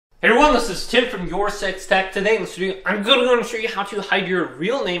this is Tim from YourSixTech. Today in this video, I'm going to show you how to hide your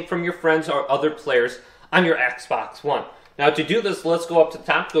real name from your friends or other players on your Xbox One. Now to do this, let's go up to the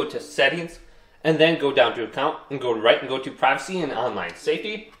top, go to Settings, and then go down to Account, and go to Right, and go to Privacy and Online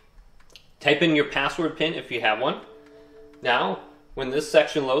Safety. Type in your password PIN if you have one. Now, when this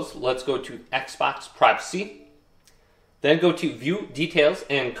section loads, let's go to Xbox Privacy. Then go to View Details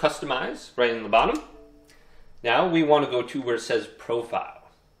and Customize, right in the bottom. Now we want to go to where it says Profile.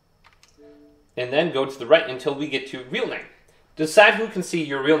 And then go to the right until we get to Real Name. Decide who can see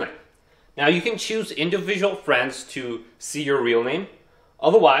your real name. Now you can choose individual friends to see your real name.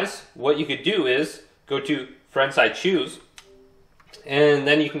 Otherwise, what you could do is go to Friends I Choose, and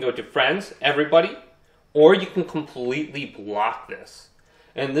then you can go to Friends, Everybody, or you can completely block this.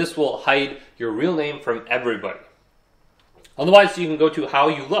 And this will hide your real name from everybody. Otherwise, you can go to How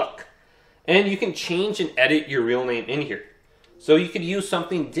You Look, and you can change and edit your real name in here. So you could use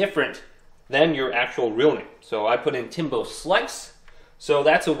something different than your actual real name. So I put in Timbo Slice, so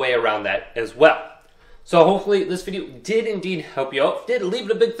that's a way around that as well. So hopefully this video did indeed help you out. If it did, leave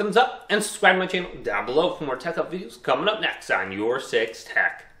it a big thumbs up and subscribe to my channel down below for more tech up videos coming up next on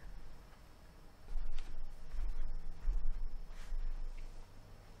YourSixTech.